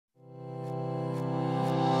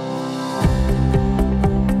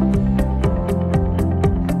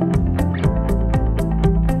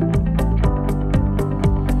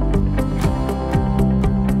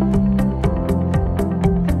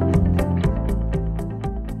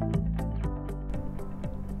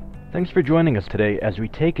Thanks for joining us today as we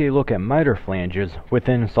take a look at miter flanges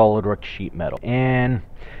within SOLIDWORKS sheet metal. And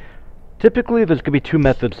typically there's going to be two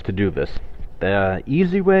methods to do this. The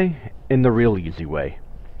easy way and the real easy way.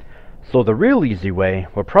 So the real easy way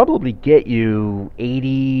will probably get you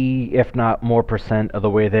 80 if not more % of the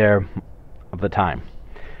way there of the time.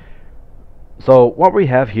 So what we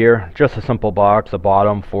have here, just a simple box, a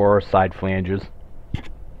bottom, 4 side flanges.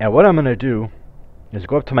 And what I'm going to do is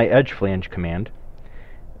go up to my Edge Flange command.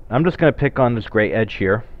 I'm just going to pick on this gray edge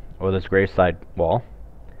here, or this gray side wall,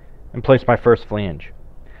 and place my first flange.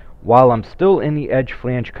 While I'm still in the Edge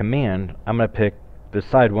Flange command, I'm going to pick this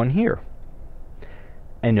side one here.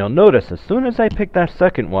 And you'll notice, as soon as I pick that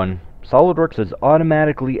second one, SOLIDWORKS is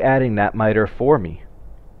automatically adding that miter for me.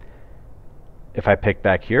 If I pick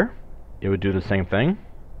back here, it would do the same thing.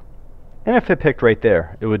 And if I picked right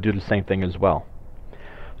there, it would do the same thing as well.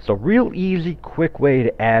 So real easy, quick way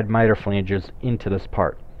to add miter flanges into this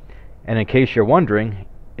part. And in case you're wondering,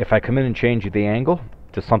 if I come in and change the angle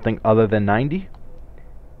to something other than 90,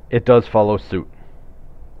 it does follow suit.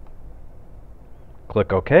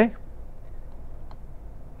 Click OK.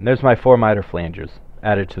 And there's my 4 miter flanges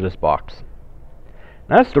added to this box.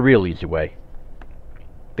 Now that's the real easy way.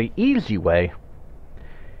 The easy way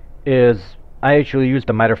is I actually use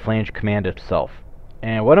the miter flange command itself.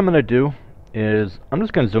 And what I'm going to do is I'm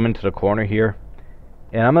just going to zoom into the corner here,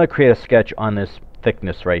 and I'm going to create a sketch on this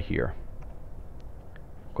thickness right here.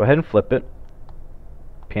 Go ahead and flip it,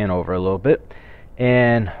 pan over a little bit,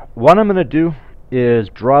 and what I'm going to do is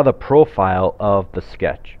draw the profile of the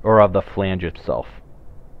sketch, or of the flange itself.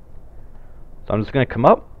 So I'm just going to come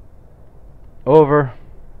up, over,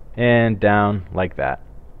 and down like that.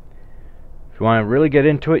 If you want to really get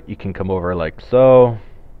into it, you can come over like so.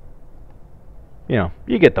 You know,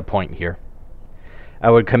 you get the point here.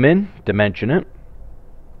 I would come in, dimension it,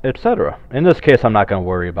 etc. In this case, I'm not going to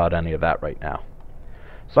worry about any of that right now.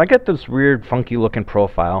 So I get this weird, funky looking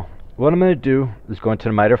profile. What I'm going to do is go into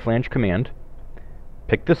the miter flange command,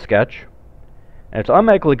 pick the sketch, and it's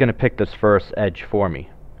automatically going to pick this first edge for me.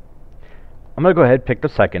 I'm going to go ahead and pick the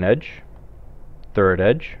second edge, third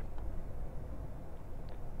edge.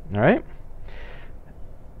 Alright?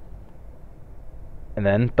 And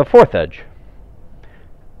then the fourth edge.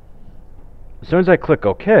 As soon as I click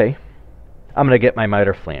OK, I'm going to get my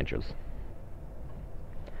miter flanges.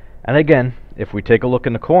 And again, if we take a look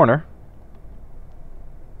in the corner,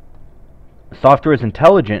 software is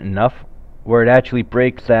intelligent enough where it actually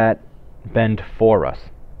breaks that bend for us.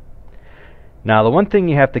 Now the one thing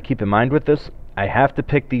you have to keep in mind with this, I have to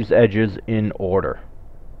pick these edges in order.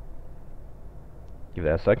 Give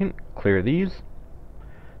that a second, clear these.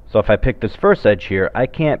 So if I pick this first edge here, I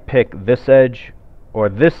can't pick this edge or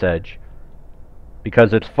this edge,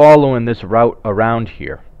 because it's following this route around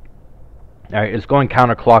here. Alright, it's going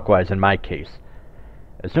counterclockwise in my case.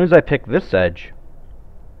 As soon as I pick this edge,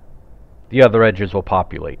 the other edges will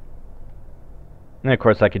populate. And of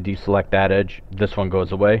course I could deselect that edge, this one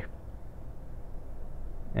goes away.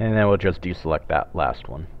 And then we'll just deselect that last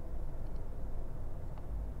one.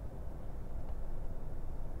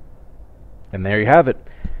 And there you have it.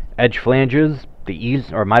 Edge flanges,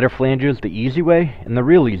 or miter flanges, the easy way and the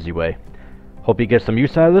real easy way. Hope you get some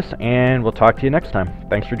use out of this, and we'll talk to you next time.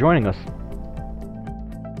 Thanks for joining us.